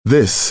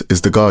This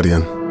is The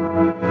Guardian.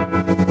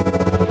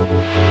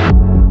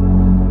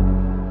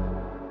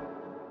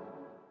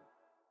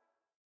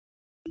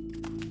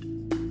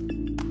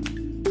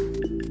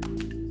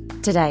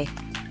 Today,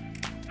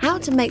 how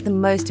to make the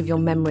most of your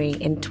memory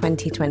in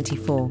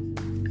 2024.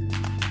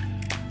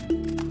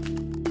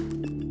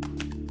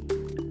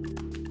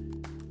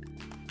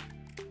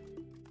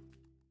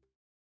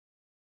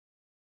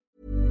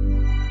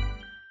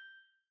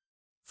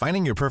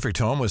 Finding your perfect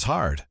home was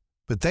hard,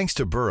 but thanks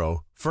to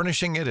Burrow,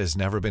 furnishing it has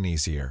never been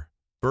easier.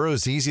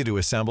 Burrow's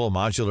easy-to-assemble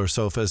modular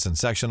sofas and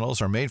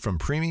sectionals are made from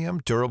premium,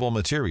 durable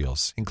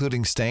materials,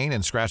 including stain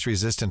and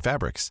scratch-resistant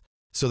fabrics.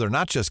 So they're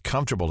not just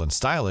comfortable and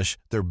stylish,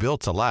 they're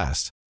built to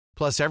last.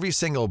 Plus, every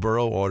single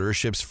Burrow order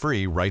ships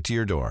free right to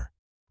your door.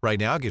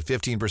 Right now, get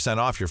 15%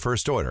 off your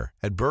first order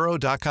at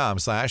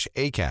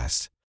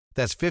burrow.com/ACAST.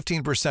 That's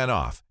 15%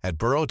 off at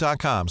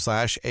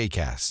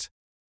burrow.com/ACAST.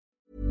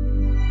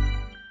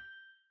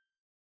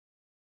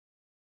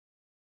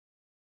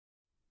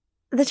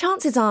 The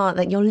chances are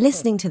that you're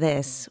listening to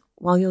this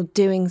while you're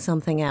doing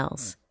something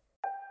else.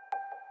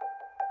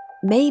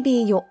 Maybe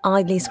you're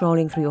idly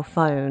scrolling through your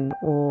phone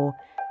or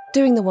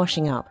doing the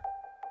washing up.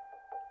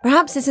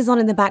 Perhaps this is on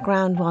in the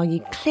background while you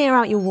clear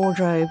out your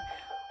wardrobe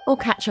or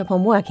catch up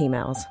on work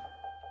emails.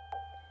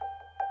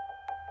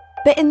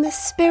 But in the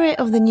spirit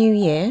of the new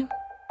year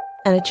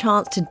and a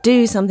chance to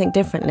do something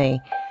differently,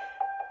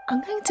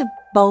 I'm going to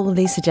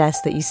boldly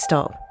suggest that you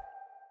stop.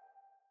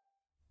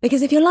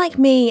 Because if you're like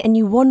me and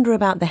you wonder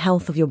about the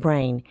health of your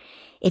brain,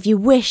 if you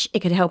wish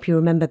it could help you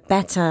remember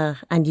better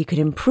and you could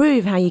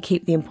improve how you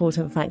keep the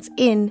important facts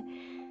in,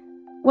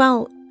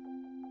 well,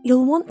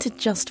 you'll want to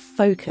just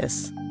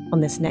focus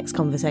on this next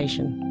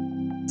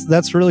conversation.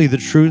 That's really the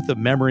truth of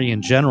memory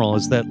in general,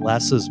 is that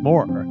less is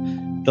more.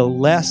 The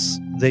less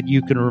that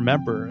you can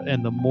remember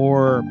and the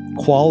more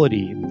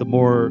quality, the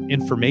more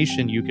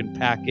information you can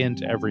pack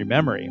into every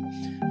memory,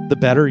 the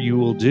better you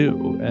will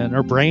do. And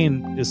our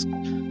brain is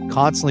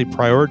constantly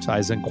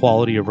prioritizing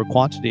quality over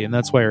quantity. And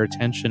that's why our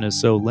attention is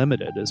so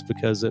limited, is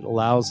because it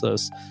allows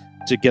us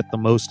to get the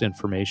most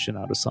information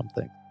out of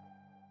something.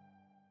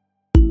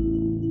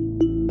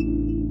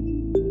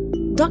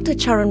 Dr.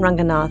 Charan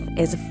Ranganath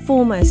is a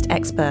foremost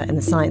expert in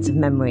the science of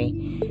memory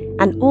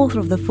and author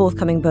of the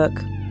forthcoming book,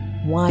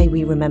 Why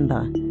We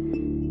Remember.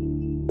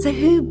 So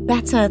who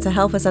better to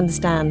help us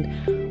understand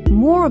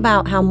more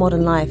about how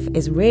modern life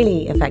is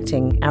really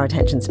affecting our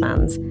attention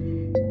spans?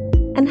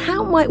 And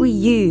how might we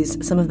use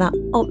some of that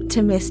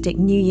optimistic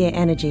New Year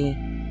energy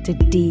to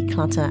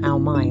declutter our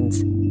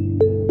minds?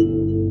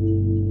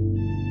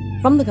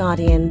 From The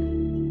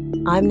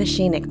Guardian, I'm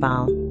Nasheen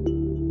Iqbal.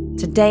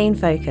 Today in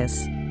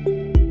Focus,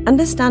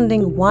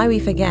 understanding why we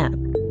forget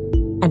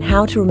and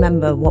how to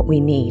remember what we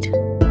need.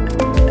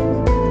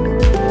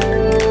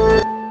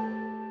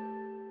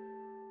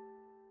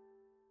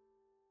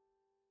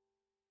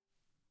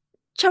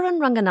 Charan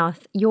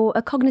Ranganath, you're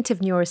a cognitive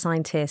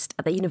neuroscientist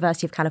at the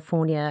University of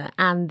California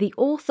and the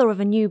author of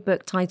a new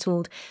book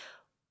titled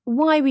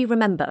Why We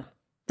Remember,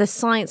 The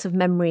Science of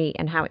Memory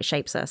and How It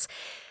Shapes Us.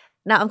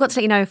 Now, I've got to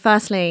let you know,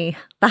 firstly,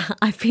 that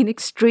I've been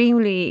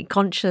extremely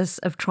conscious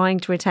of trying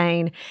to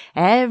retain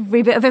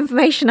every bit of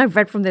information I've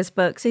read from this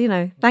book.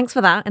 So, thanks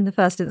for that in the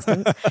first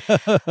instance.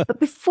 But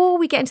before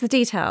we get into the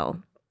detail,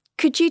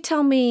 could you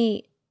tell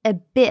me a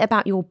bit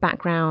about your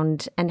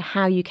background and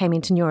how you came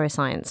into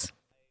neuroscience?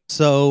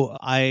 So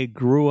I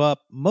grew up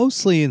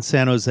mostly in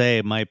San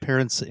Jose. My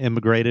parents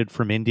immigrated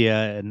from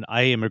India, and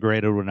I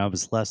immigrated when I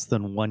was less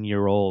than 1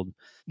 year old.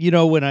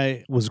 When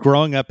I was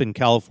growing up in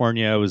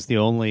California, I was the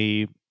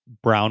only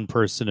brown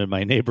person in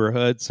my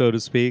neighborhood, so to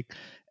speak.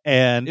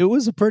 And it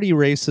was a pretty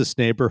racist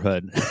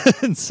neighborhood.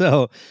 And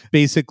so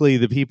basically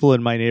the people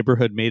in my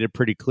neighborhood made it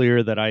pretty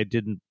clear that I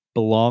didn't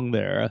belong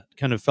there.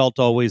 Kind of felt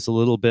always a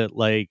little bit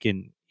like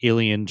an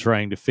alien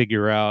trying to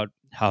figure out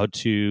how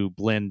to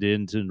blend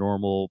into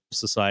normal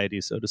society,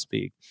 so to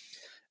speak.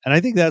 And I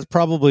think that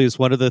probably is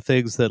one of the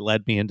things that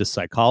led me into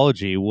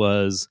psychology,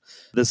 was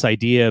this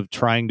idea of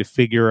trying to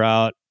figure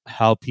out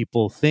how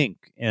people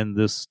think and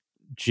this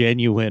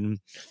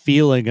genuine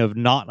feeling of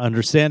not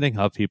understanding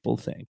how people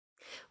think.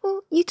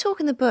 Well, you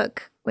talk in the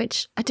book,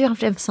 which I do have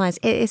to emphasize,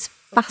 it is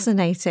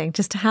fascinating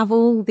just to have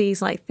all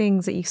these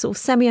things that you sort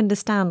of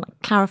semi-understand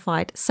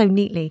clarified so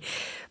neatly.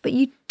 But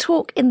you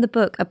talk in the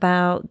book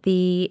about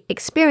the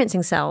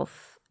experiencing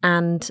self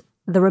and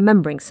the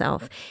remembering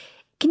self.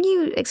 Can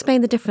you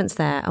explain the difference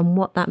there and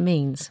what that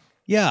means?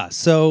 Yeah,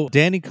 so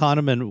Danny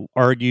Kahneman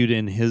argued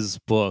in his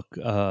book,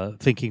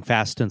 Thinking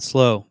Fast and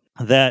Slow,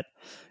 that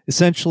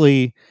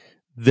essentially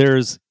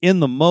there's, in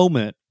the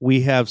moment,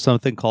 we have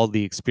something called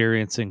the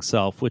experiencing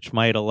self, which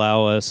might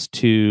allow us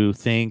to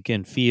think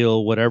and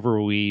feel whatever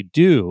we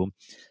do.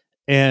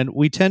 And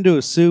we tend to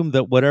assume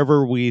that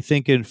whatever we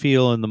think and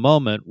feel in the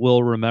moment,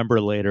 we'll remember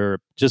later,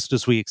 just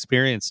as we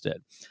experienced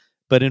it.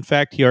 But in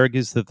fact, he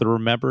argues that the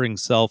remembering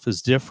self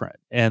is different,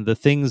 and the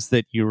things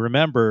that you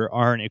remember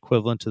aren't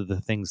equivalent to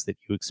the things that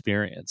you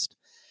experienced.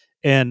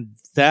 And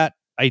that,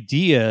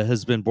 idea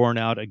has been borne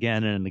out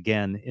again and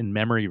again in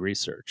memory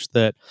research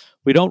that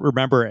we don't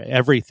remember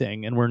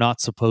everything and we're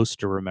not supposed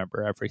to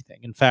remember everything.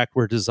 In fact,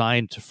 we're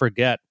designed to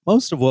forget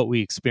most of what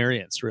we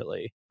experience,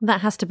 really.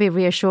 That has to be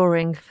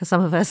reassuring for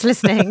some of us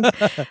listening,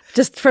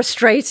 just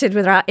frustrated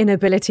with our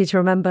inability to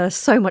remember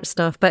so much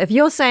stuff. But if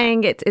you're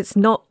saying it's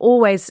not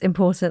always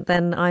important,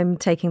 then I'm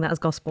taking that as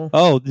gospel.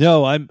 Oh,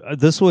 no,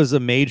 this was a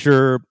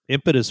major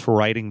impetus for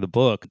writing the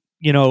book.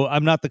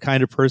 I'm not the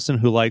kind of person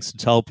who likes to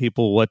tell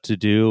people what to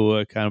do.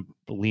 I kind of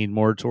lean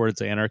more towards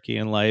anarchy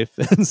in life.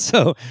 And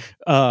so,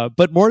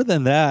 but more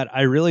than that,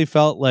 I really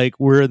felt like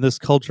we're in this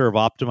culture of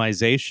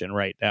optimization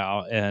right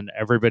now, and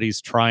everybody's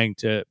trying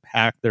to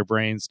hack their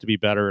brains to be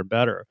better and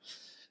better.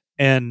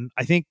 And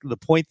I think the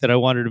point that I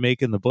wanted to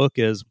make in the book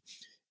is,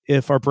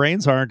 if our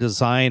brains aren't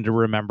designed to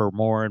remember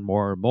more and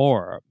more and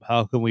more,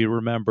 how can we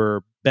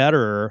remember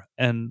better?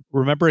 And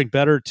remembering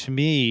better to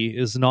me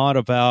is not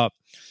about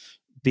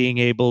being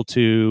able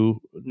to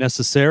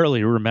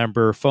necessarily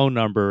remember phone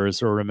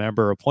numbers or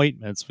remember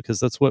appointments, because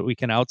that's what we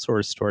can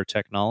outsource to our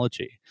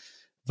technology.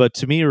 But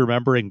to me,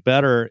 remembering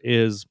better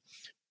is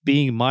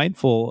being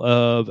mindful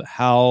of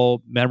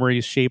how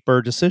memories shape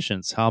our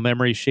decisions, how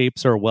memory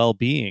shapes our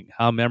well-being,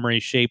 how memory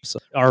shapes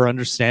our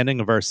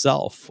understanding of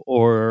ourself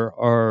or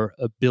our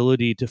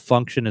ability to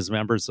function as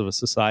members of a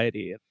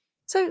society.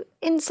 So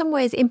in some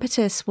ways,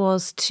 impetus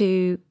was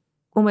to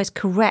almost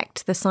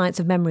correct the science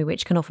of memory,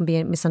 which can often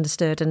be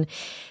misunderstood, and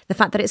the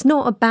fact that it's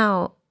not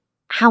about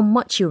how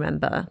much you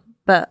remember,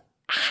 but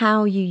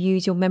how you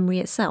use your memory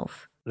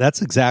itself.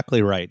 That's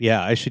exactly right.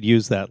 Yeah, I should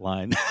use that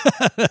line.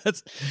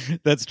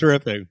 That's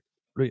terrific.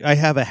 I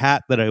have a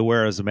hat that I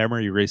wear as a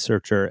memory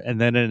researcher, and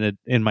then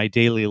in my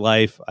daily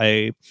life,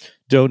 I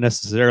don't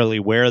necessarily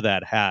wear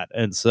that hat,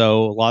 and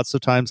so lots of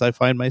times I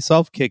find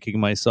myself kicking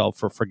myself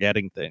for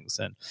forgetting things.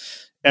 And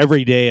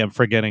every day I'm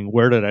forgetting,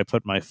 where did I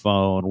put my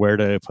phone? Where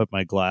did I put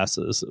my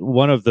glasses?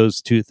 One of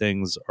those two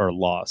things are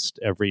lost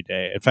every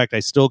day. In fact, I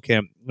still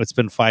can't, it's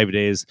been 5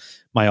 days,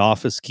 my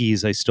office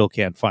keys, I still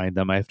can't find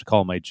them. I have to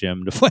call my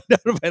gym to find out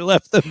if I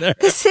left them there.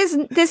 This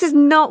is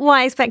not what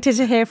I expected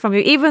to hear from you.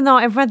 Even though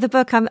I've read the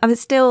book,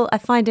 I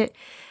find it,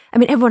 I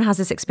mean, everyone has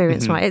this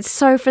experience, right? It's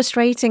so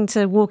frustrating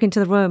to walk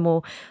into the room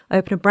or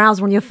open a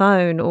browser on your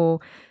phone or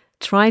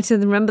try to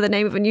remember the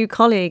name of a new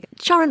colleague.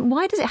 Sharon,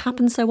 why does it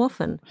happen so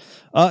often?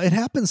 It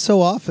happens so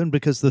often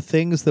because the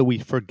things that we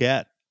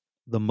forget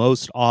the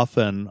most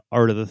often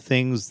are the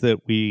things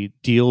that we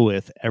deal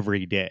with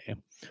every day.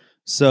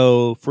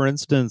 So, for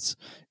instance,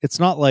 it's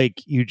not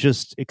like you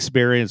just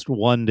experienced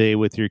one day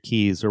with your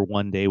keys or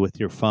one day with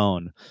your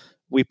phone.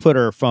 We put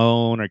our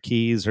phone, our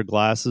keys, our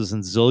glasses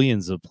in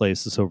zillions of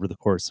places over the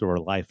course of our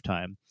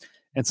lifetime.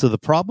 And so the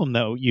problem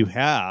that you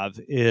have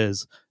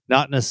is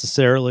not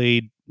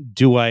necessarily,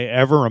 do I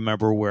ever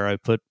remember where I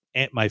put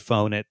my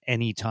phone at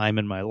any time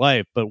in my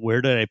life, but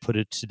where did I put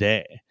it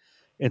today?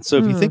 And so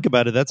if you think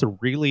about it, that's a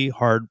really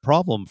hard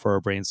problem for our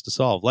brains to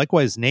solve.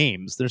 Likewise,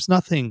 names. There's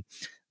nothing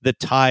that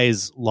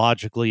ties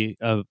logically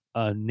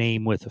a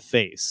name with a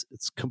face.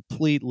 It's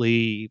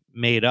completely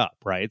made up,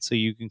 right? So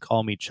you can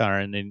call me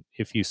Charan, and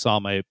if you saw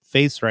my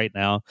face right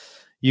now,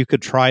 you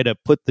could try to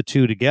put the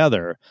two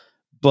together.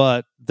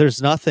 But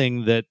there's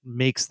nothing that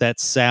makes that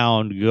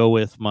sound go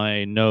with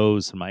my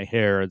nose and my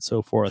hair and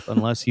so forth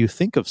unless you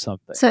think of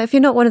something. So if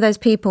you're not one of those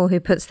people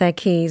who puts their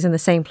keys in the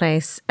same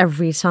place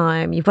every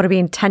time, you've got to be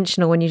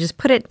intentional when you just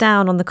put it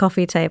down on the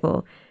coffee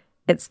table.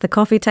 It's the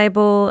coffee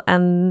table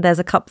and there's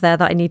a cup there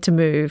that I need to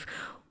move.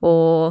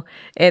 Or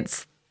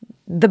it's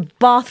the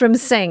bathroom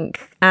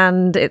sink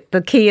and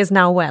the key is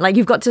now wet. Like,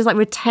 you've got to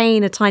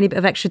retain a tiny bit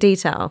of extra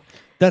detail.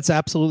 That's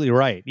absolutely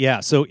right. Yeah.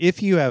 So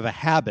if you have a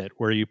habit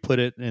where you put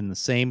it in the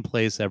same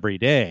place every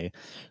day,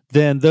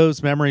 then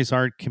those memories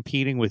aren't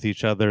competing with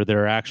each other.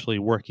 They're actually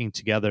working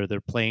together. They're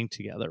playing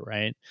together,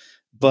 right?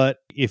 But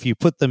if you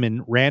put them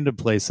in random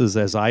places,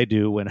 as I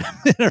do when I'm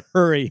in a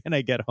hurry and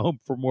I get home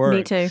from work,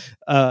 Me too.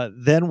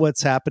 Then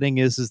what's happening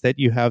is that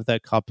you have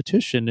that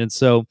competition. And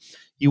so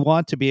you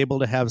want to be able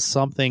to have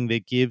something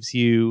that gives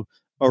you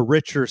a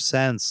richer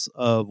sense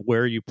of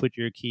where you put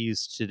your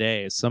keys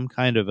today. Some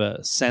kind of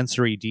a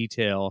sensory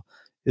detail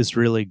is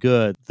really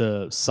good.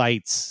 The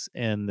sights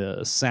and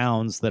the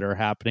sounds that are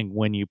happening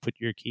when you put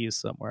your keys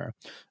somewhere.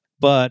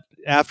 But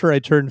after I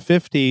turned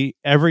 50,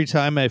 every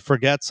time I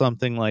forget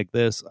something like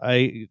this,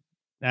 I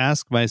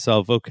ask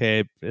myself,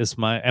 okay,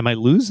 am I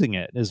losing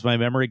it? Is my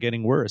memory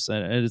getting worse?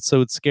 And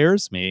so it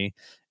scares me.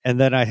 And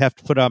then I have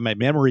to put on my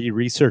memory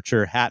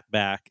researcher hat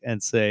back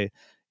and say,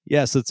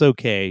 yes, it's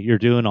okay. You're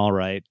doing all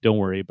right. Don't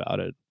worry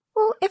about it.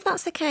 Well, if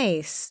that's the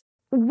case,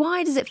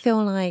 why does it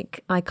feel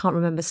like I can't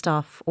remember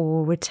stuff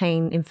or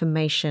retain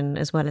information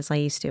as well as I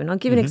used to? And I'll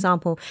give you an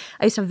example.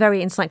 I used to have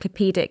very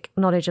encyclopedic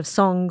knowledge of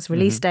songs,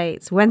 release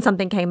dates, when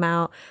something came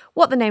out,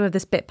 what the name of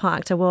this bit part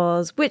actor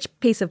was, which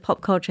piece of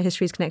pop culture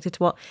history is connected to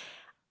what.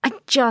 I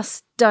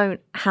just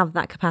don't have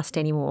that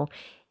capacity anymore.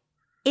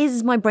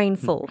 Is my brain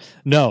full?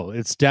 No,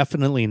 it's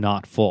definitely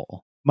not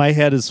full. My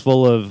head is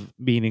full of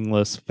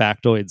meaningless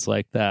factoids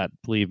like that.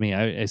 Believe me,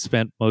 I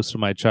spent most of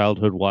my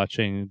childhood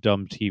watching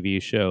dumb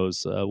TV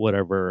shows,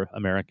 whatever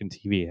American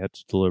TV had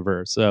to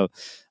deliver. So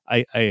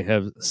I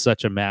have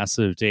such a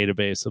massive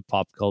database of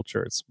pop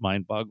culture. It's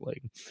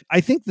mind-boggling. I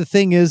think the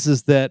thing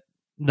is that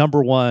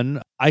number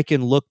one, I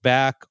can look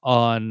back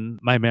on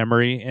my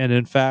memory and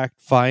in fact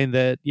find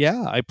that,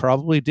 yeah, I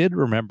probably did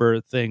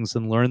remember things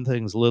and learn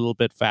things a little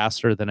bit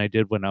faster than I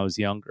did when I was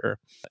younger.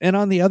 And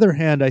on the other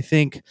hand, I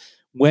think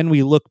when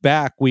we look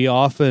back, we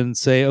often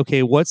say,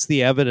 okay, what's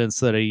the evidence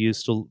that I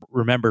used to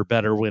remember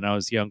better when I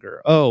was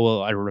younger? Oh,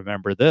 well, I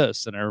remember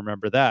this and I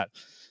remember that.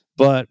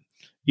 But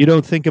you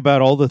don't think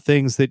about all the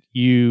things that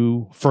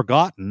you've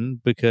forgotten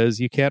because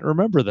you can't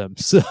remember them.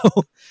 So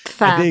I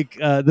Fair. think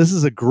this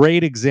is a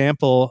great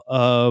example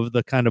of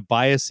the kind of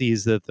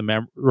biases that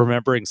the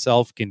remembering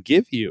self can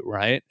give you,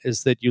 right?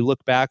 Is that you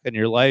look back on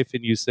your life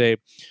and you say,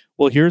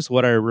 well, here's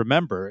what I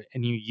remember.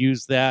 And you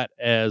use that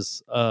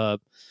as a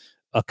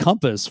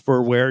compass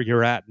for where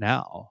you're at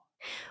now.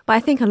 But I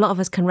think a lot of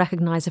us can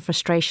recognise the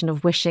frustration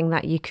of wishing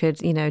that you could,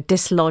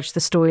 dislodge the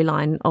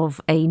storyline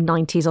of a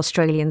 90s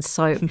Australian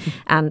soap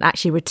and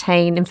actually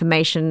retain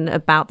information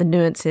about the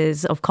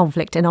nuances of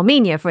conflict in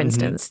Armenia, for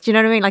instance. Do you know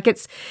what I mean? Like,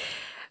 it's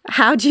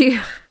how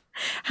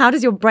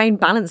does your brain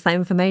balance that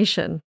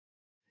information?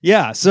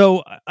 Yeah,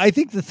 so I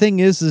think the thing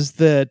is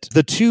that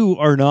the two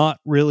are not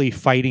really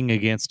fighting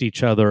against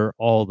each other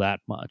all that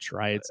much,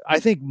 right? I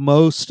think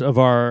most of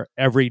our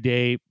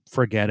everyday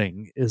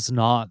forgetting is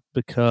not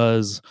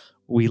because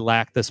we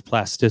lack this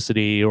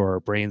plasticity or our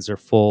brains are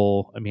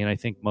full. I mean, I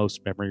think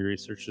most memory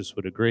researchers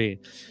would agree.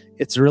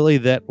 It's really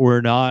that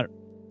we're not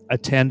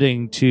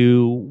attending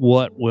to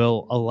what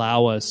will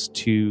allow us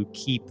to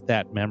keep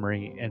that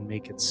memory and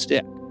make it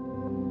stick.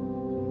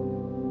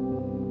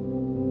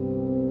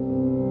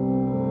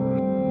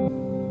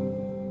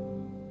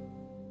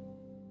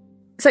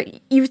 So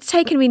you've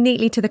taken me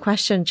neatly to the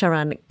question,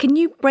 Charan. Can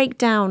you break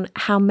down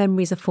how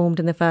memories are formed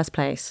in the first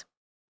place?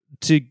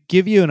 To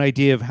give you an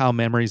idea of how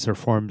memories are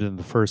formed in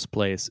the first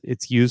place,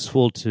 it's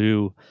useful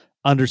to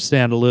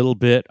understand a little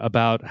bit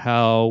about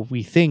how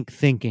we think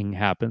thinking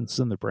happens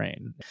in the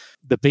brain.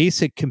 The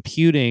basic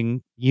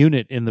computing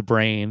unit in the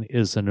brain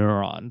is a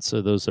neuron.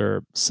 So those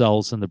are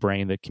cells in the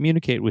brain that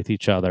communicate with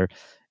each other,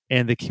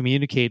 and they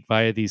communicate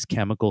via these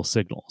chemical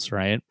signals,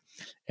 right?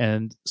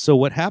 And so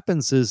what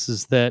happens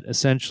is that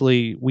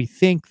essentially we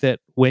think that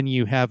when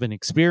you have an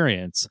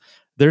experience,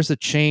 there's a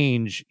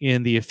change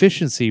in the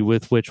efficiency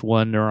with which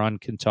one neuron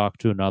can talk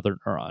to another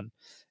neuron.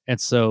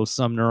 And so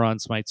some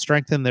neurons might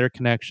strengthen their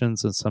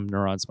connections and some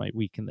neurons might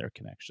weaken their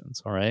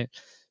connections. All right.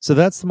 So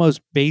that's the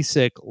most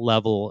basic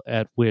level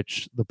at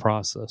which the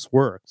process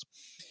works.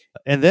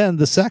 And then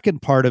the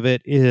second part of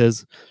it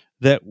is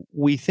that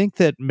we think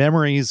that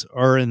memories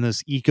are in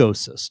this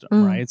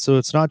ecosystem, right? So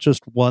it's not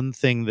just one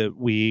thing that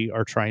we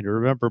are trying to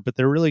remember, but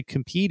they're really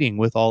competing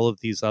with all of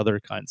these other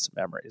kinds of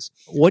memories.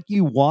 What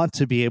you want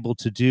to be able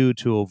to do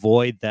to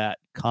avoid that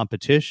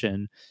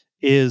competition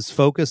is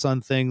focus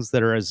on things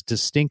that are as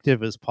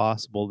distinctive as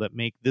possible that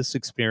make this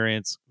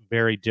experience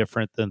very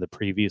different than the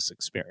previous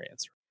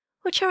experience.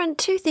 Well, Charan,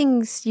 two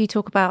things you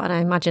talk about, and I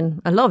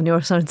imagine a lot of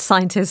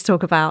neuroscientists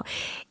talk about,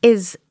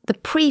 is the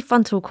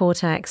prefrontal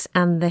cortex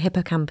and the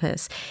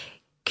hippocampus.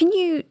 Can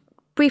you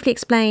briefly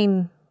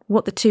explain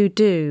what the two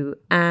do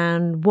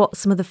and what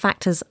some of the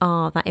factors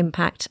are that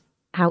impact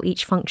how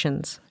each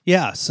functions?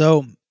 Yeah,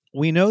 so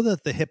we know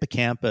that the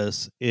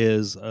hippocampus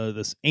is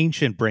this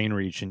ancient brain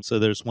region. So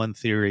there's one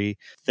theory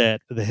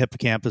that the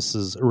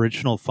hippocampus's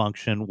original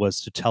function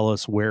was to tell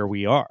us where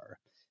we are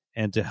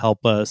and to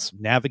help us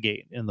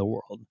navigate in the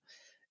world.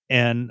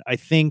 And I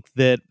think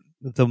that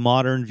the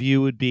modern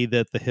view would be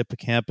that the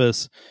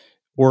hippocampus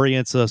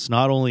orients us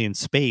not only in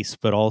space,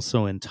 but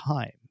also in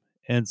time.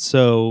 And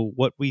so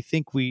what we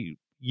think we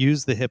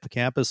use the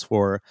hippocampus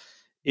for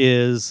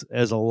is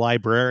as a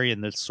librarian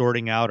that's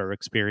sorting out our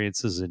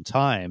experiences in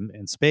time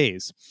and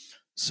space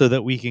so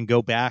that we can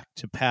go back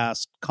to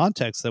past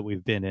contexts that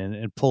we've been in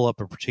and pull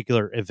up a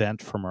particular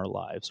event from our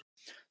lives.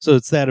 So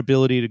it's that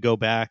ability to go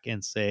back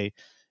and say,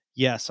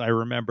 yes, I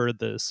remember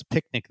this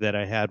picnic that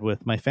I had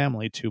with my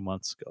family 2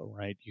 months ago,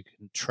 right? You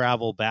can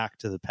travel back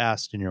to the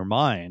past in your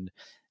mind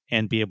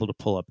and be able to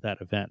pull up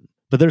that event.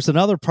 But there's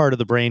another part of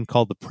the brain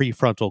called the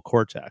prefrontal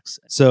cortex.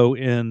 So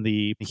in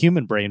the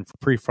human brain,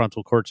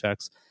 prefrontal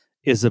cortex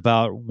is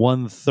about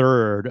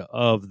 1/3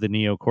 of the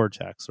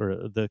neocortex,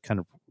 or the kind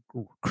of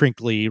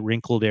crinkly,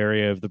 wrinkled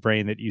area of the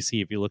brain that you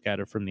see if you look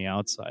at it from the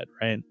outside,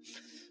 right?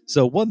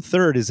 So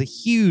 1/3 is a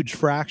huge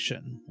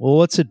fraction. Well,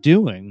 what's it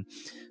doing?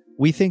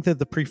 We think that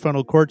the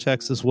prefrontal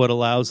cortex is what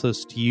allows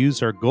us to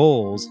use our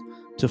goals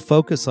to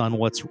focus on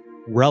what's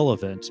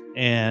relevant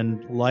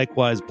and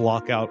likewise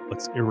block out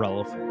what's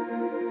irrelevant.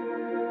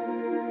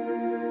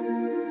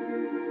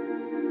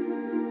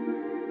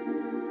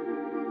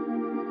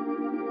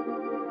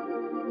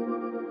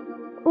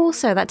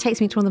 Also, that takes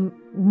me to one of the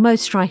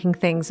most striking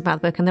things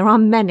about the book, and there are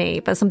many,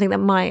 but something that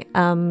might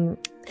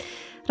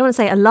don't want to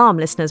say alarm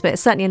listeners, but it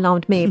certainly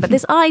alarmed me. But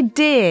this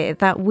idea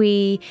that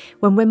when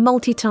we're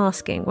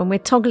multitasking, when we're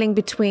toggling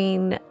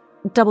between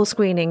double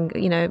screening,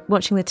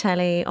 watching the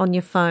telly on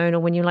your phone, or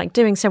when you're like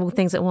doing several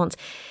things at once,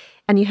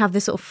 and you have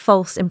this sort of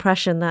false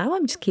impression that,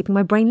 I'm just keeping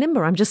my brain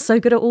limber. I'm just so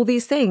good at all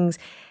these things.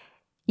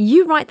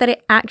 You write that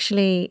it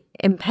actually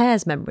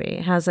impairs memory.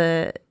 It has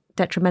a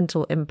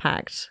detrimental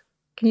impact.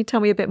 Can you tell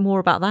me a bit more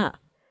about that?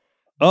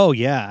 Oh,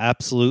 yeah,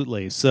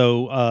 absolutely.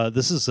 So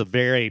this is a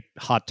very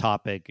hot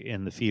topic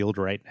in the field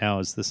right now,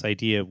 is this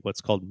idea of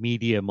what's called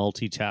media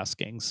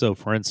multitasking. So,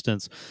 for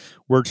instance,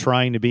 we're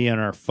trying to be on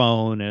our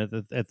phone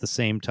and at the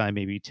same time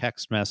maybe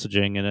text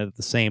messaging, and at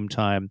the same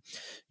time,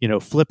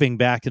 flipping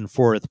back and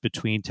forth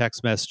between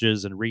text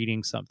messages and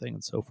reading something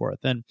and so forth.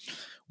 And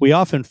we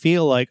often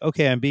feel like,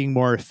 okay, I'm being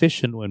more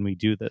efficient when we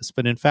do this.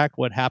 But in fact,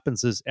 what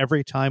happens is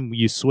every time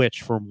you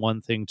switch from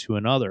one thing to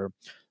another,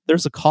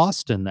 there's a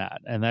cost in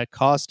that, and that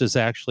cost is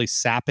actually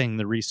sapping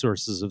the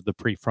resources of the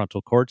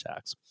prefrontal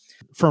cortex.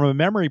 From a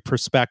memory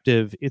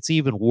perspective, it's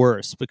even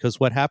worse, because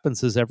what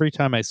happens is every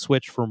time I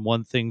switch from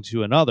one thing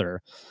to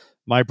another,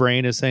 my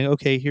brain is saying,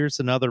 okay, here's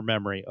another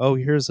memory. Oh,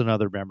 here's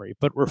another memory.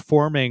 But we're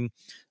forming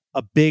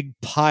a big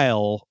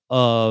pile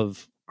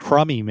of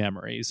crummy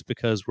memories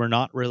because we're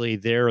not really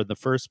there in the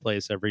first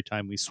place every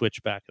time we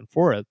switch back and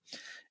forth.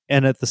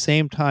 And at the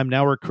same time,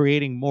 now we're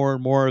creating more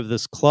and more of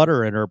this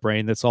clutter in our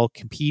brain that's all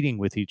competing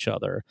with each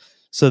other,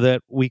 so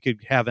that we could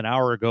have an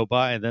hour go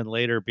by and then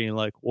later being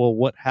like, well,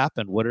 what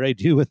happened? What did I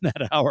do in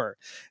that hour?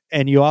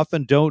 And you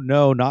often don't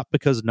know, not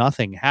because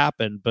nothing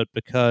happened, but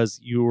because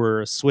you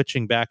were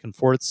switching back and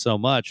forth so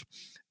much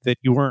that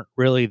you weren't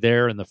really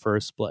there in the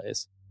first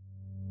place.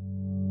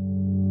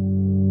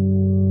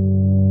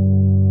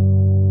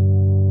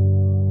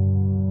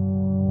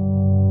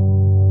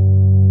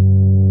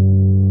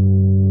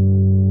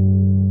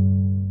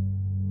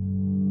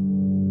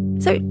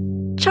 So,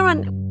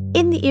 Charan,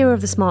 in the era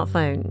of the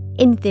smartphone,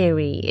 in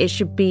theory, it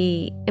should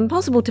be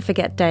impossible to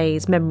forget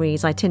days,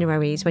 memories,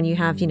 itineraries when you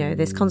have,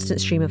 this constant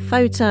stream of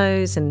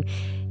photos and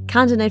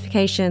calendar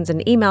notifications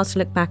and emails to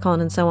look back on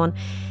and so on.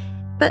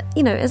 But,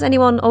 as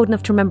anyone old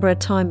enough to remember a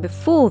time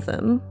before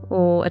them,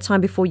 or a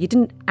time before you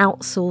didn't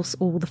outsource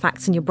all the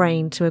facts in your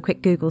brain to a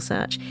quick Google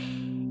search,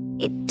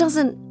 it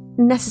doesn't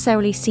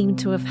necessarily seem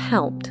to have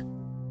helped.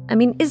 I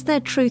mean, is there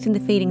truth in the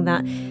feeling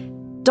that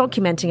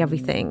documenting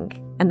everything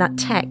and that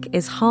tech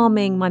is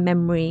harming my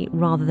memory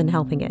rather than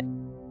helping it?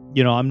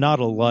 I'm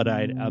not a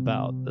Luddite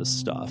about this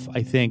stuff.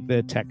 I think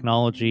that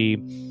technology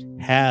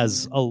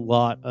has a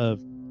lot of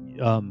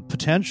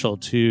potential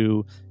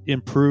to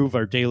improve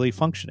our daily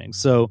functioning.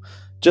 So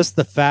just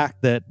the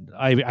fact that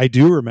I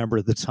do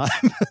remember the time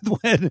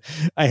when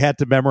I had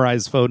to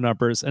memorize phone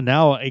numbers, and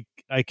now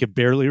I can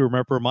barely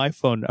remember my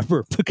phone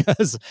number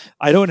because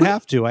I don't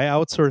have to. I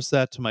outsource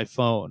that to my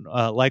phone.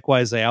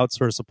 Likewise, I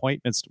outsource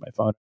appointments to my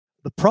phone.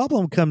 The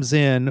problem comes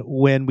in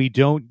when we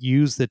don't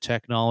use the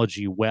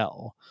technology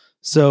well.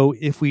 So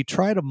if we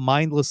try to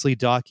mindlessly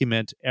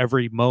document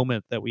every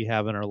moment that we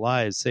have in our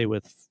lives, say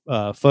with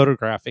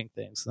photographing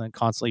things and then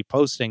constantly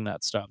posting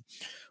that stuff,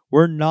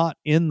 we're not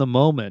in the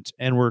moment,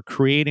 and we're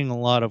creating a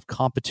lot of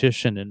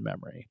competition in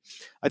memory.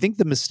 I think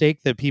the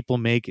mistake that people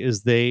make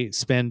is they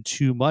spend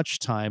too much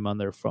time on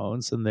their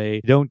phones and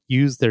they don't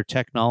use their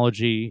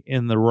technology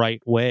in the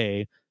right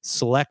way,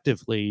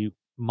 selectively,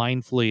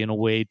 mindfully, in a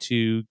way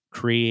to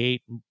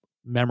create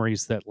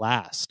memories that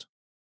last.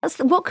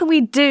 What can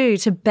we do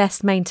to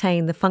best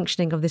maintain the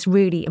functioning of this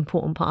really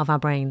important part of our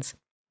brains?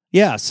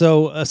 Yeah,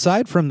 so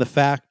aside from the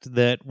fact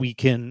that we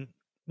can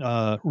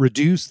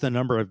reduce the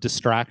number of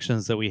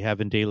distractions that we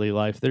have in daily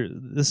life,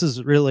 this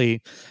is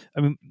really,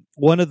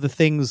 one of the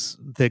things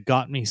that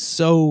got me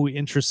so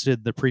interested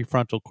in the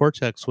prefrontal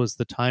cortex was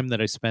the time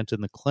that I spent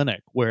in the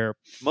clinic, where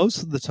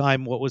most of the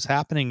time what was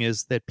happening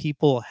is that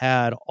people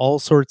had all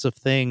sorts of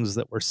things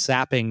that were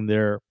sapping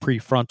their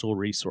prefrontal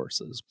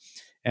resources.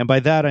 And by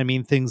that, I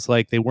mean things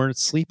like they weren't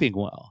sleeping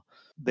well.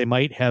 They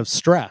might have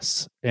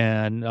stress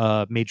and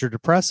major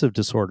depressive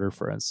disorder,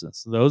 for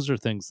instance. Those are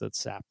things that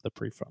sap the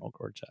prefrontal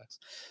cortex.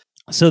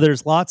 So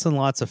there's lots and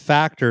lots of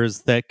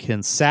factors that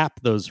can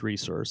sap those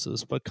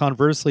resources. But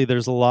conversely,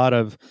 there's a lot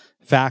of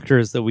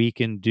factors that we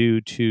can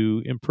do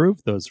to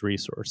improve those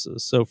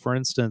resources. So, for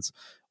instance,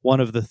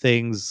 one of the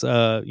things,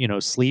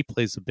 sleep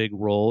plays a big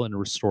role in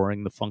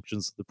restoring the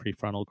functions of the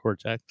prefrontal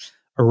cortex.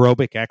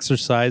 Aerobic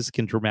exercise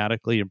can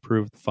dramatically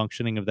improve the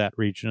functioning of that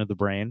region of the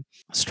brain.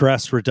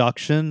 Stress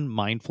reduction,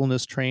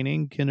 mindfulness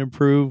training can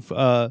improve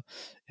the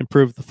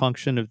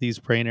function of these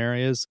brain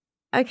areas.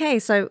 Okay,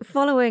 so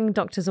following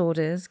doctor's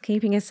orders,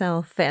 keeping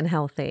yourself fit and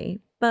healthy.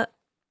 But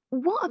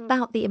what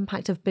about the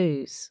impact of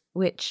booze,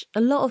 which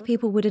a lot of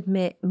people would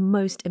admit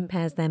most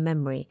impairs their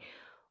memory?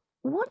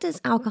 What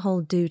does alcohol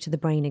do to the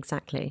brain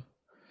exactly?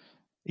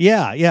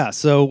 Yeah.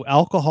 So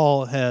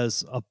alcohol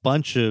has a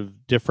bunch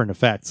of different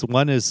effects.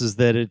 One is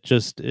that it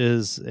just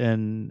is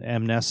an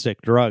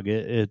amnestic drug.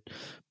 It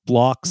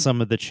blocks some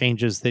of the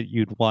changes that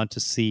you'd want to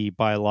see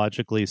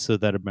biologically so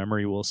that a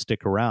memory will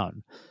stick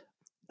around.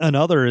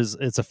 Another is,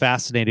 it's a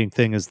fascinating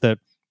thing, is that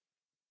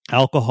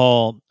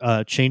alcohol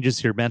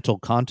changes your mental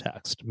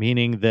context,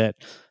 meaning that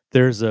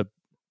there's a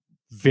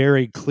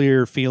very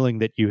clear feeling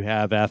that you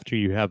have after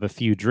you have a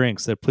few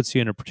drinks that puts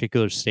you in a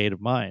particular state of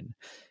mind.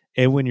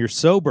 And when you're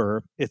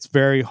sober, it's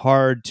very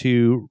hard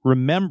to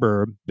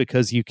remember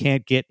because you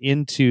can't get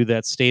into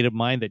that state of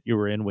mind that you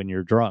were in when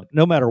you're drunk.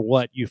 No matter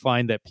what, you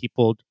find that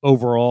people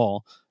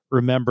overall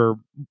remember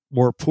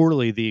more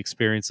poorly the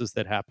experiences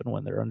that happen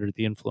when they're under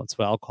the influence of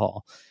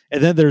alcohol.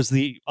 And then there's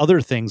the other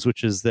things,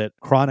 which is that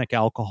chronic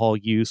alcohol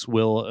use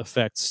will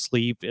affect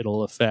sleep.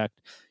 It'll affect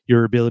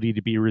your ability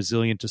to be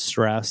resilient to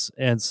stress.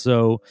 And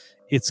so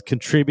it's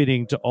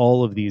contributing to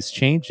all of these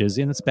changes,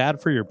 and it's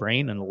bad for your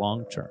brain in the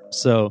long term.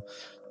 So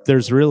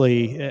there's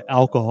really,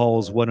 alcohol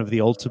is one of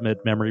the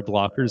ultimate memory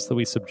blockers that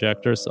we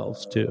subject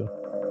ourselves to.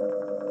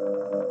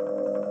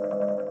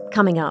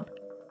 Coming up,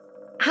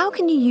 how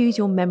can you use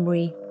your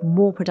memory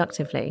more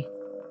productively?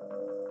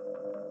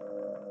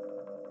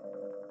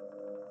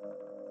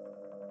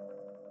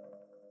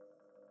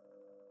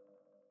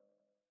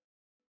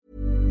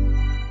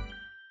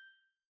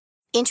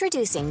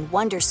 Introducing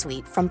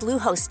Wondersuite from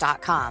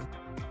Bluehost.com.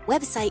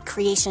 Website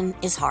creation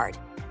is hard,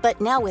 but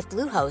now with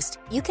Bluehost,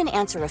 you can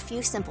answer a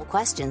few simple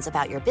questions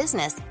about your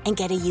business and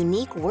get a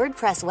unique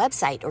WordPress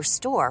website or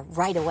store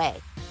right away.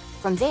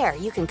 From there,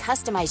 you can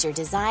customize your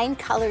design,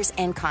 colors,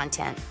 and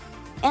content.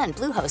 And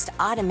Bluehost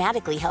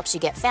automatically helps you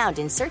get found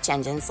in search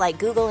engines like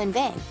Google and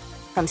Bing.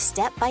 From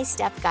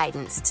step-by-step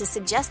guidance to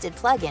suggested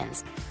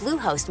plugins,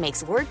 Bluehost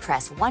makes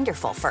WordPress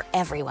wonderful for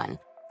everyone.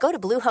 Go to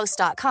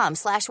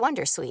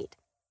bluehost.com/wondersuite.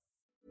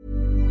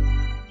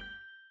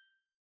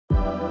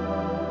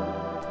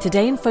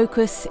 Today in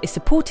Focus is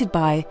supported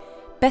by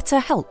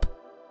BetterHelp.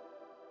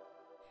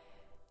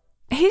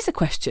 Here's a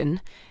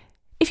question.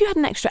 If you had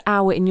an extra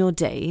hour in your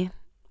day,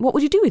 what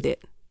would you do with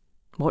it?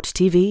 Watch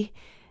TV?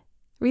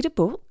 Read a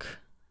book?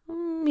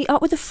 Meet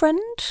up with a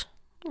friend?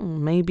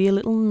 Maybe a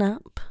little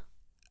nap?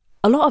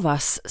 A lot of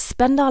us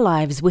spend our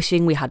lives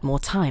wishing we had more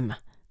time.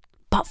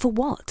 But for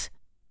what?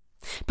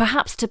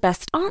 Perhaps to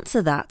best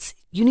answer that,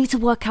 you need to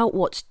work out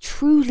what's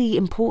truly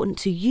important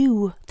to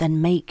you,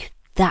 then make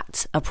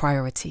that a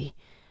priority.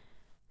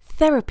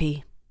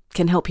 Therapy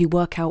can help you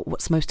work out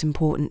what's most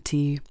important to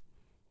you.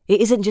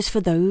 It isn't just for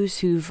those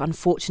who've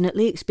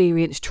unfortunately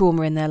experienced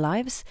trauma in their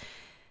lives.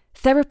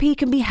 Therapy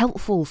can be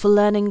helpful for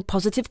learning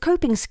positive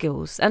coping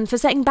skills and for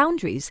setting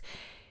boundaries.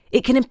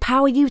 It can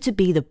empower you to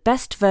be the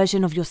best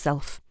version of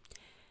yourself.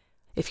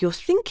 If you're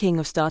thinking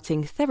of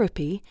starting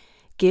therapy,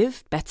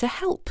 give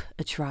BetterHelp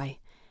a try.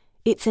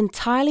 It's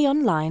entirely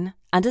online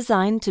and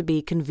designed to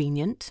be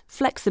convenient,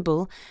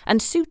 flexible,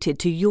 and suited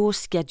to your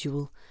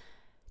schedule.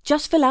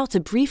 Just fill out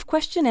a brief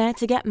questionnaire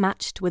to get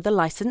matched with a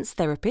licensed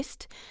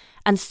therapist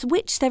and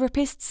switch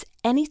therapists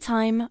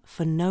anytime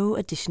for no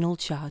additional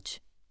charge.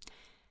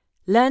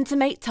 Learn to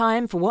make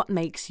time for what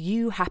makes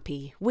you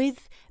happy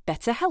with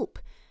BetterHelp.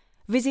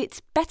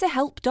 Visit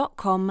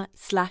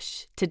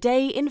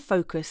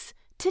betterhelp.com/todayinfocus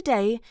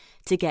today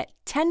to get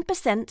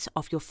 10%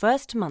 off your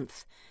first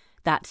month.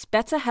 That's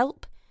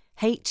BetterHelp,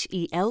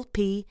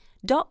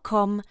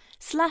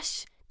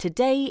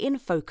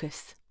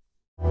 HELP.com/todayinfocus.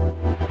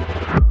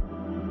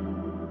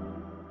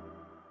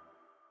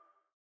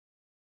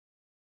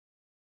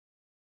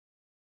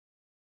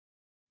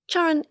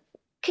 Charan,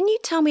 can you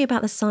tell me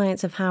about the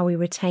science of how we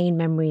retain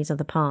memories of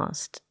the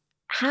past?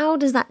 How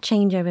does that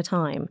change over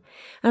time?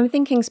 I'm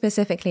thinking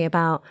specifically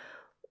about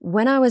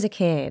when I was a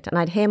kid and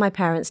I'd hear my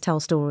parents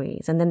tell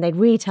stories and then they'd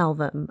retell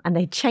them and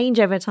they'd change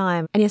over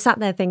time. And you're sat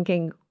there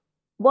thinking,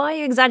 why are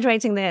you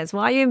exaggerating this?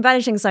 Why are you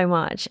embellishing so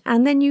much?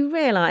 And then you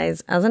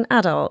realize as an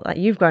adult that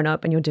you've grown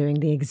up and you're doing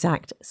the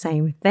exact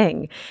same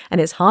thing.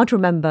 And it's hard to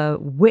remember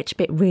which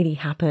bit really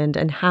happened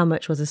and how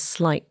much was a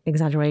slight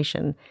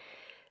exaggeration.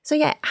 So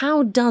yeah,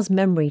 how does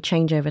memory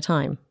change over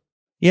time?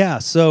 Yeah,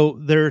 so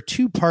there are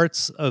two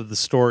parts of the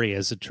story,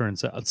 as it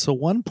turns out. So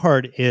one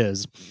part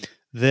is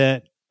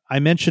that I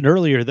mentioned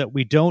earlier that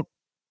we don't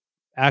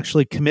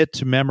actually commit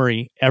to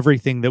memory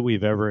everything that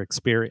we've ever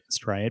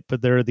experienced, right?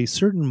 But there are these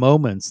certain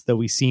moments that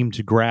we seem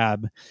to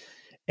grab.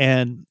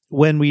 And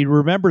when we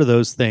remember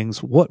those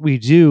things, what we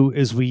do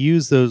is we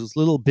use those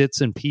little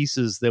bits and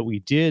pieces that we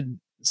did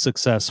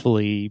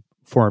successfully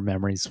form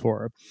memories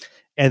for.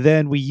 And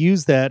then we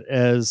use that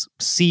as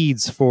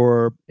seeds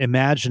for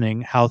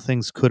imagining how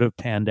things could have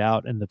panned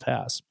out in the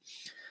past.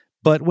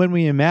 But when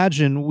we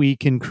imagine, we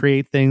can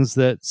create things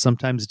that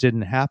sometimes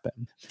didn't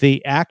happen.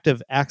 The act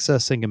of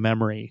accessing a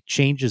memory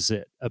changes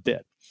it a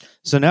bit.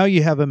 So now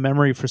you have a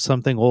memory for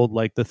something old,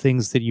 like the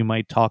things that you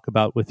might talk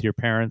about with your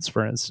parents,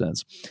 for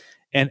instance.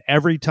 And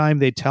every time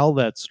they tell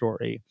that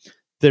story,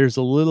 there's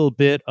a little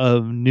bit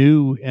of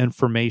new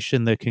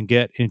information that can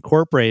get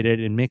incorporated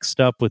and mixed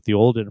up with the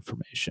old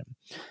information.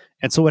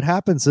 And so what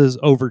happens is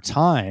over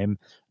time,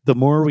 the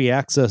more we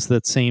access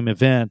that same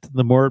event,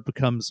 the more it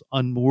becomes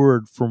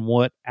unmoored from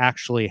what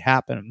actually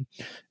happened.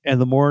 And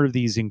the more of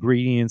these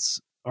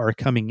ingredients are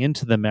coming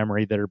into the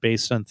memory that are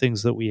based on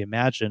things that we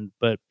imagined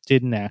but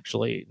didn't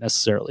actually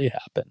necessarily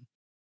happen.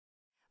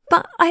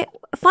 But I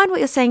find what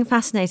you're saying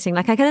fascinating.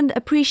 Like, I can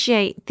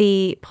appreciate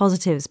the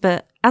positives,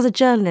 but as a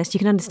journalist, you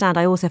can understand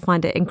I also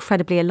find it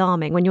incredibly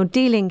alarming when you're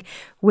dealing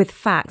with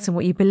facts and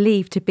what you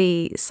believe to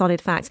be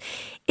solid facts.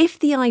 If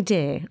the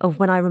idea of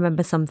when I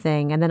remember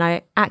something and then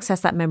I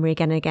access that memory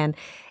again and again,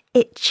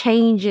 it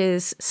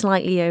changes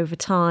slightly over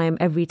time,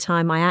 every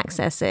time I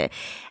access it.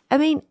 I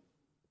mean,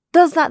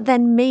 does that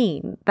then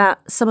mean that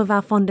some of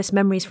our fondest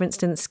memories, for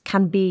instance,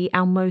 can be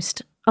our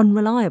most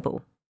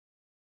unreliable?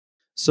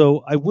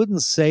 So I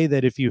wouldn't say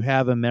that if you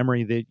have a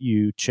memory that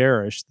you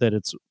cherish, that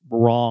it's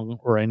wrong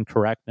or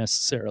incorrect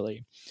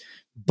necessarily.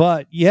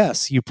 But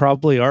yes, you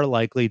probably are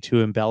likely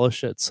to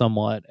embellish it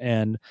somewhat.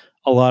 And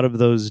a lot of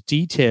those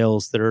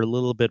details that are a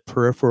little bit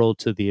peripheral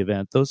to the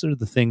event, those are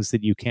the things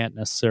that you can't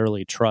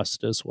necessarily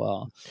trust as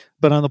well.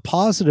 But on the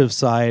positive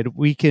side,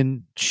 we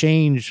can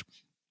change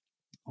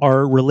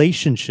our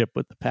relationship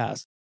with the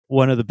past.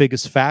 One of the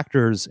biggest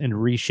factors in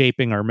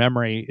reshaping our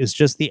memory is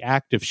just the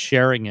act of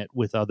sharing it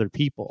with other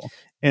people.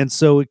 And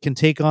so it can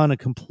take on a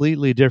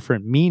completely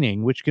different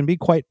meaning, which can be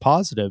quite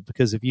positive,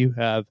 because if you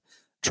have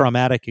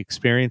traumatic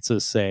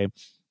experiences, say,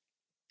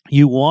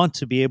 you want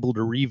to be able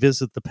to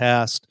revisit the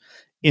past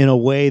in a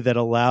way that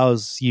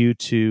allows you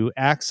to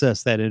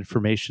access that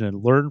information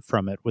and learn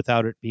from it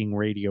without it being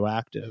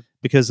radioactive.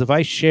 Because if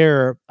I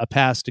share a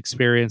past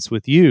experience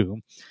with you,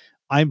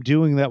 I'm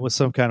doing that with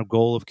some kind of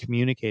goal of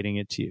communicating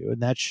it to you,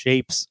 and that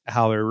shapes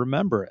how I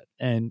remember it.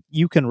 And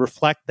you can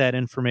reflect that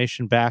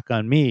information back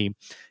on me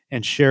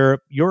and share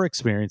your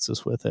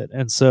experiences with it.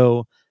 And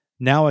so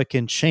now I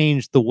can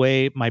change the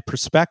way my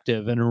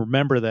perspective and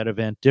remember that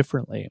event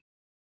differently.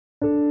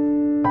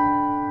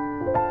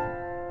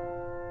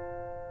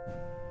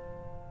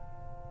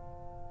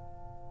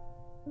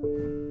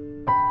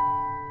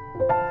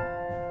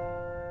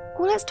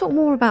 Well, let's talk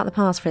more about the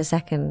past for a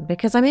second,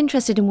 because I'm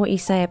interested in what you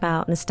say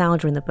about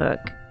nostalgia in the book.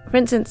 For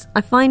instance,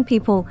 I find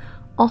people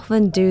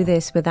often do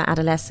this with their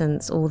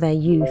adolescence or their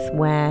youth,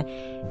 where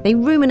they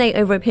ruminate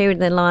over a period in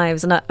their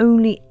lives and are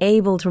only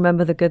able to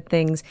remember the good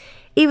things,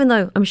 even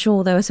though I'm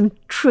sure there were some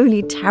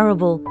truly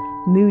terrible,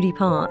 moody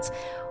parts.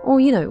 Or,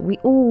 you know, we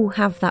all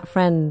have that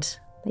friend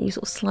that you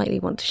sort of slightly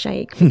want to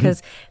shake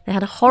because they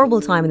had a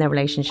horrible time in their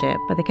relationship,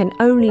 but they can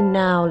only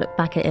now look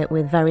back at it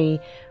with very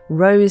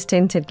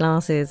rose-tinted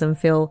glasses and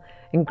feel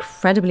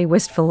incredibly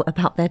wistful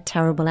about their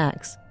terrible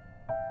ex.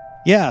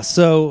 Yeah,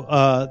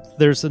 so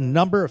there's a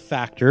number of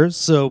factors.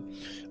 So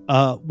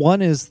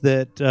one is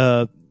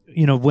that,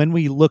 when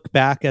we look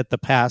back at the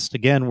past,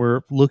 again,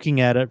 we're looking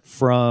at it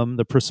from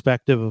the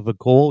perspective of a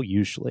goal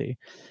usually.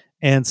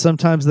 And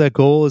sometimes that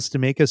goal is to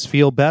make us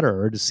feel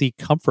better or to seek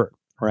comfort,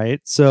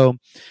 right? So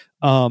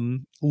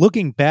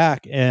looking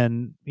back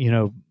in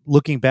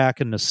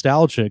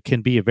nostalgia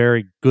can be a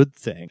very good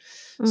thing.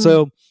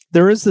 So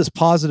there is this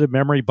positive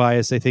memory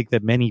bias, I think,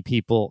 that many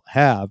people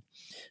have,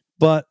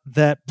 but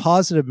that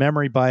positive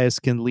memory bias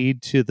can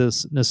lead to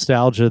this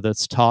nostalgia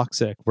that's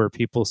toxic, where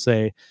people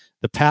say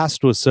the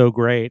past was so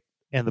great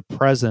and the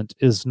present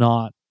is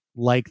not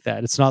like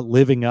that. It's not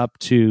living up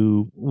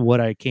to what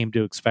I came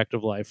to expect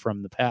of life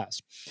from the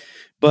past.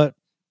 But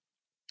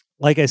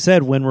like I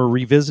said, when we're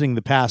revisiting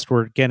the past,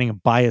 we're getting a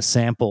biased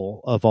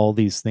sample of all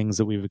these things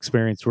that we've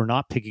experienced. We're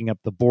not picking up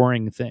the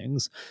boring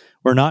things.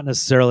 We're not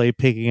necessarily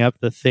picking up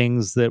the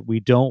things that we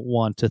don't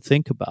want to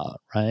think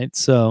about, right?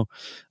 So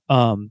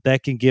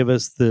that can give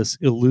us this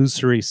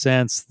illusory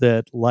sense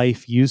that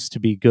life used to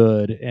be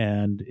good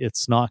and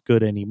it's not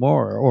good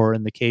anymore. Or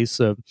in the case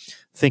of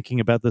thinking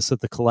about this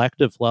at the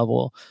collective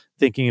level,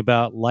 thinking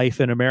about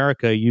life in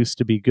America used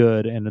to be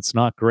good and it's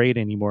not great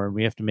anymore, and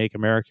we have to make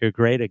America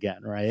great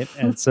again, right?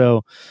 And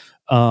so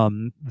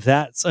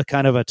that's a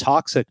kind of a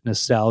toxic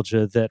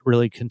nostalgia that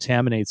really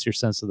contaminates your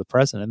sense of the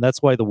present. And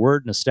that's why the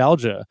word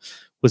nostalgia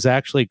was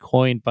actually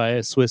coined by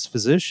a Swiss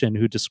physician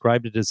who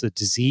described it as a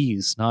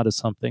disease, not as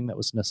something that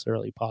was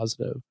necessarily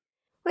positive.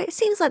 Well, it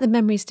seems like the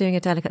memory's doing a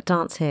delicate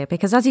dance here,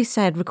 because as you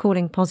said,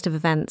 recalling positive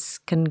events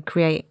can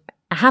create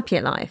a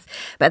happier life.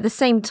 But at the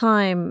same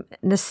time,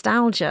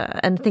 nostalgia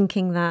and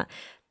thinking that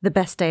the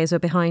best days were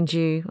behind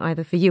you,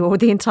 either for you or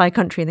the entire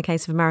country in the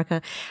case of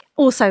America,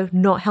 also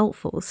not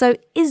helpful. So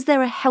is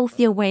there a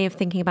healthier way of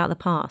thinking about the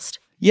past?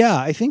 Yeah,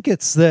 I think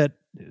it's that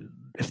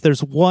if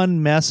there's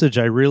one message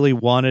I really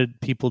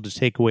wanted people to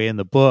take away in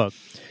the book,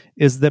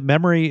 is that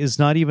memory is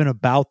not even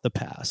about the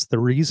past. The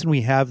reason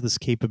we have this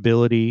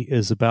capability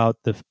is about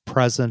the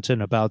present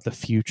and about the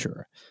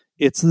future.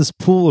 It's this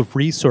pool of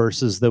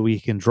resources that we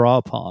can draw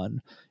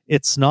upon.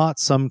 It's not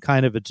some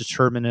kind of a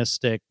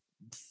deterministic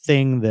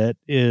thing that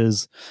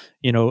is,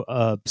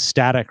 a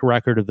static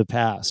record of the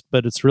past,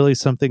 but it's really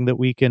something that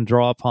we can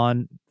draw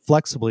upon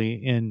flexibly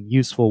in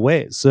useful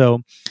ways.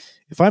 So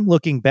if I'm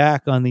looking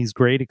back on these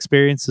great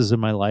experiences in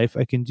my life,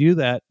 I can do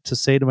that to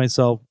say to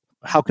myself,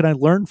 how can I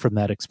learn from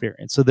that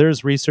experience? So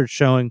there's research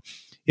showing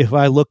if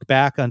I look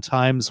back on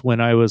times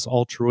when I was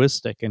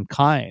altruistic and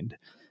kind,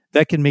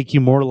 that can make you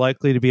more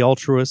likely to be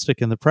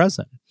altruistic in the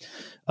present.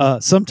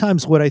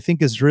 Sometimes what I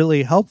think is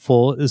really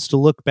helpful is to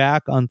look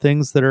back on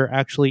things that are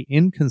actually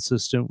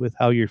inconsistent with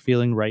how you're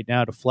feeling right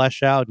now, to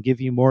flesh out and give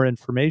you more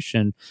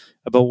information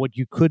about what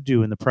you could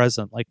do in the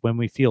present. Like when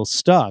we feel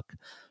stuck,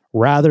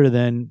 rather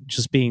than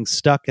just being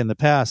stuck in the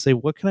past, say,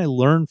 what can I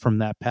learn from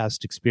that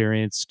past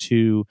experience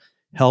to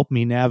help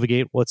me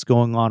navigate what's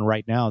going on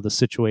right now, the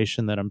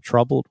situation that I'm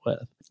troubled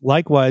with?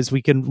 Likewise,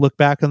 we can look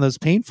back on those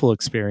painful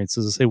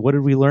experiences and say, what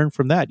did we learn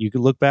from that? You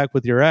could look back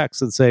with your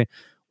ex and say,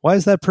 why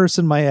is that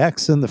person my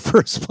ex in the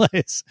first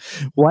place?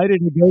 Why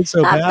did it go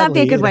so badly? That'd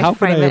be a good way how to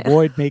frame can I it.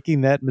 avoid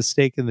making that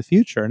mistake in the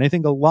future? And I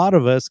think a lot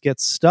of us get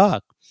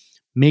stuck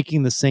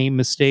making the same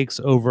mistakes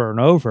over and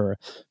over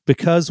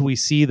because we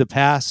see the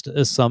past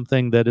as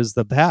something that is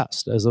the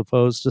past, as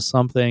opposed to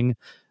something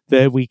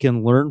that we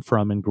can learn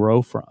from and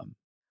grow from.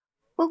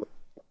 Well,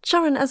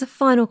 Sharon, as a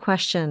final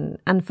question,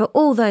 and for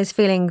all those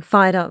feeling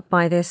fired up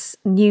by this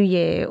new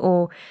year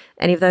or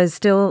any of those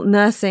still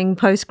nursing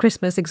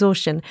post-Christmas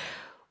exhaustion,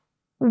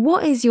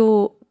 what is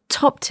your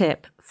top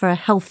tip for a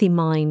healthy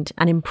mind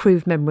and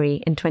improved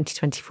memory in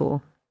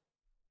 2024?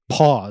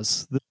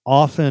 Pause.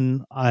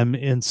 Often I'm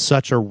in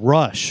such a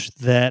rush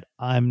that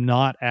I'm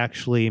not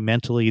actually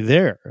mentally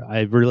there.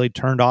 I've really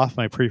turned off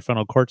my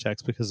prefrontal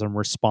cortex because I'm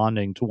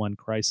responding to one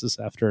crisis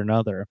after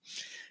another.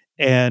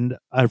 And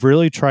I've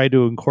really tried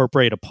to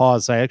incorporate a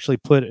pause. I actually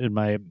put in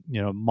my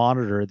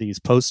monitor these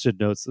Post-it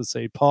notes that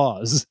say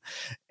pause.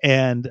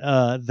 And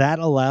that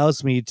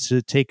allows me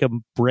to take a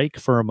break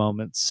for a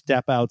moment,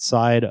 step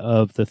outside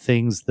of the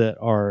things that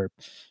are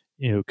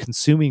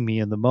consuming me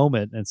in the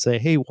moment and say,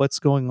 hey, what's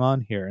going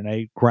on here? And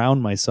I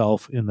ground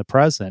myself in the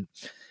present.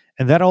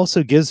 And that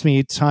also gives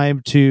me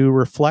time to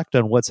reflect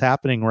on what's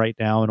happening right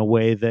now in a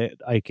way that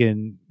I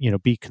can,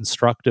 be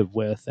constructive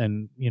with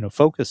and,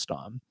 focused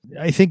on.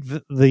 I think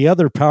the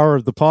other power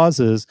of the pause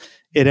is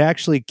it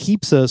actually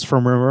keeps us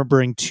from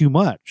remembering too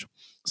much.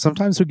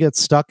 Sometimes we get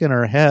stuck in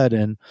our head,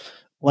 and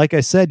like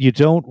I said, you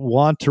don't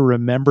want to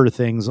remember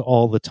things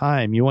all the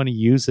time. You want to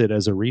use it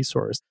as a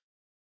resource.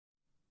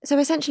 So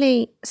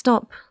essentially,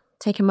 stop,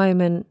 take a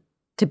moment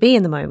to be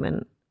in the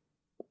moment.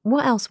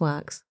 What else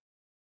works?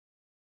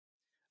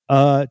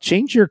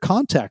 Change your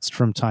context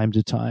from time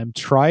to time.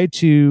 Try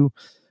to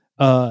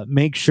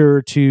make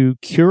sure to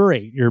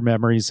curate your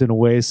memories in a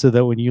way so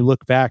that when you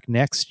look back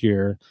next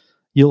year,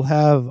 you'll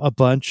have a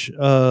bunch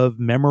of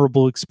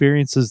memorable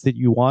experiences that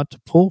you want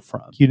to pull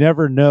from. You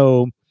never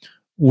know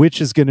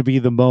which is going to be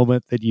the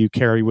moment that you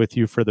carry with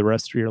you for the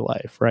rest of your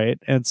life, right?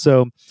 And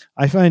so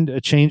I find a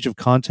change of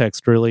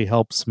context really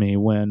helps me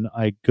when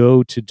I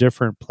go to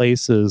different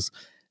places.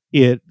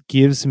 It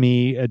gives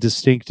me a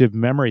distinctive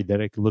memory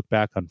that I can look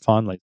back on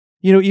fondly.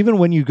 Even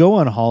when you go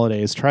on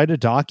holidays, try to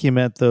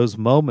document those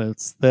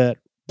moments that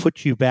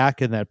put you back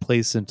in that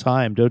place and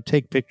time. Don't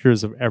take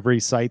pictures of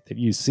every site that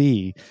you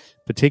see,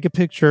 but take a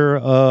picture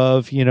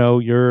of,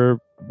 your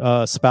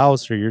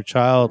spouse or your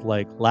child,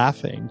 like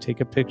laughing. Take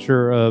a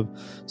picture of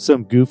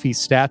some goofy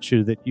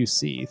statue that you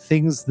see,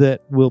 things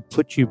that will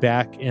put you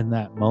back in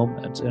that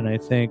moment. And I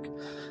think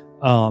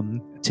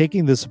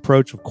taking this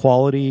approach of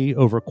quality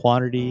over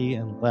quantity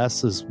and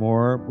less is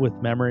more with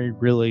memory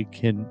really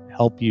can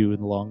help you in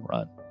the long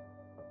run.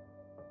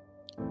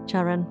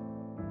 Sharon,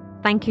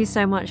 thank you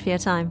so much for your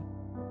time.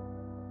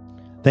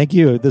 Thank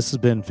you. This has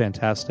been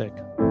fantastic.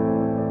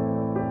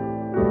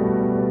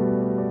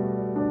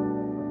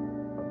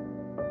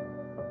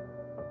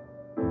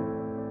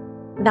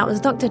 That was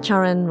Dr.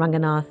 Charan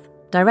Ranganath,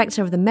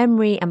 Director of the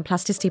Memory and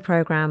Plasticity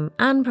Program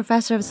and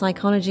Professor of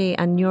Psychology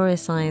and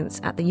Neuroscience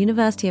at the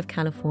University of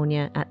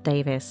California at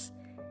Davis.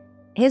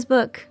 His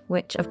book,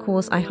 which of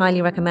course I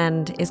highly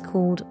recommend, is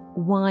called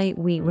Why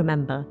We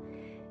Remember.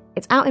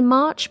 It's out in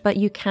March, but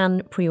you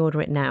can pre-order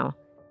it now.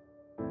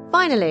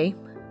 Finally,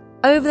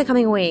 over the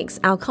coming weeks,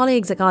 our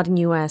colleagues at Guardian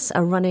US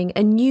are running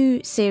a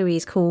new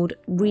series called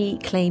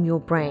Reclaim Your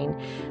Brain.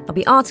 There'll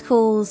be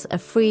articles, a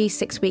free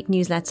 6-week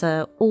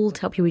newsletter, all to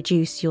help you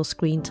reduce your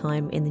screen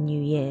time in the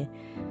new year.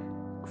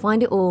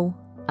 Find it all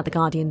at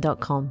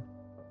theguardian.com.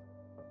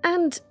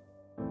 And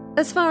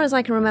as far as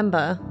I can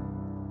remember,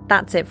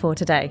 that's it for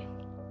today.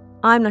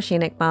 I'm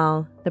Nosheen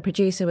Iqbal, the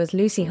producer was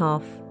Lucy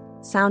Hoff,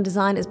 sound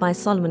design is by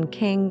Solomon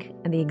King,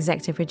 and the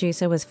executive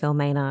producer was Phil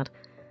Maynard.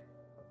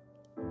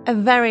 A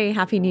very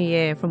happy new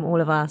year from all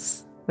of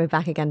us. We're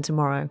back again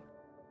tomorrow.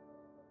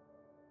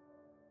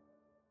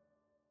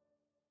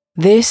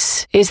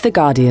 This is The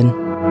Guardian.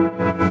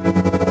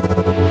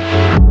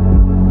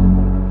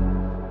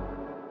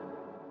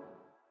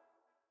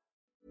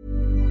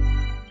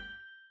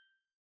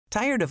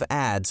 Tired of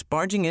ads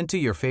barging into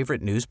your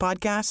favorite news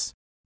podcasts?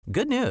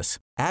 Good news.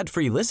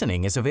 Ad-free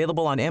listening is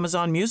available on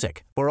Amazon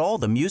Music for all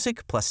the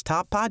music plus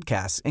top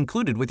podcasts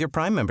included with your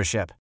Prime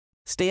membership.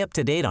 Stay up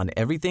to date on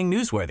everything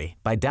newsworthy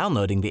by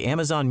downloading the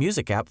Amazon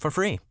Music app for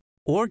free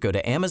or go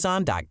to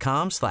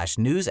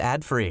amazon.com/news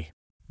ad free.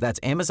 That's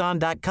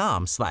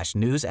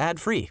amazon.com/news ad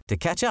free to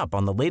catch up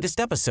on the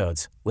latest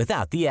episodes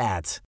without the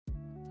ads.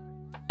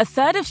 A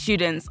third of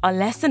students are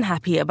less than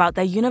happy about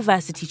their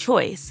university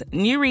choice,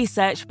 new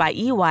research by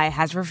EY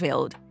has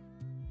revealed.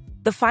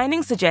 The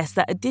findings suggest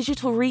that a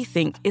digital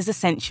rethink is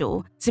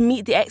essential to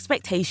meet the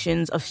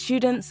expectations of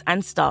students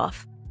and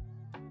staff.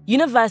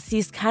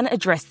 Universities can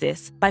address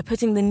this by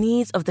putting the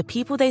needs of the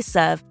people they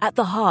serve at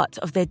the heart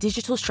of their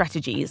digital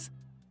strategies.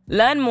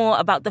 Learn more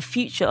about the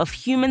future of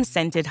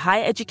human-centered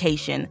higher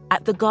education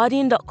at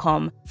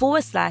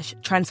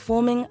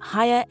theguardian.com/transforming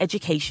higher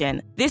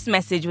education. This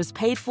message was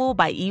paid for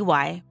by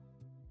EY.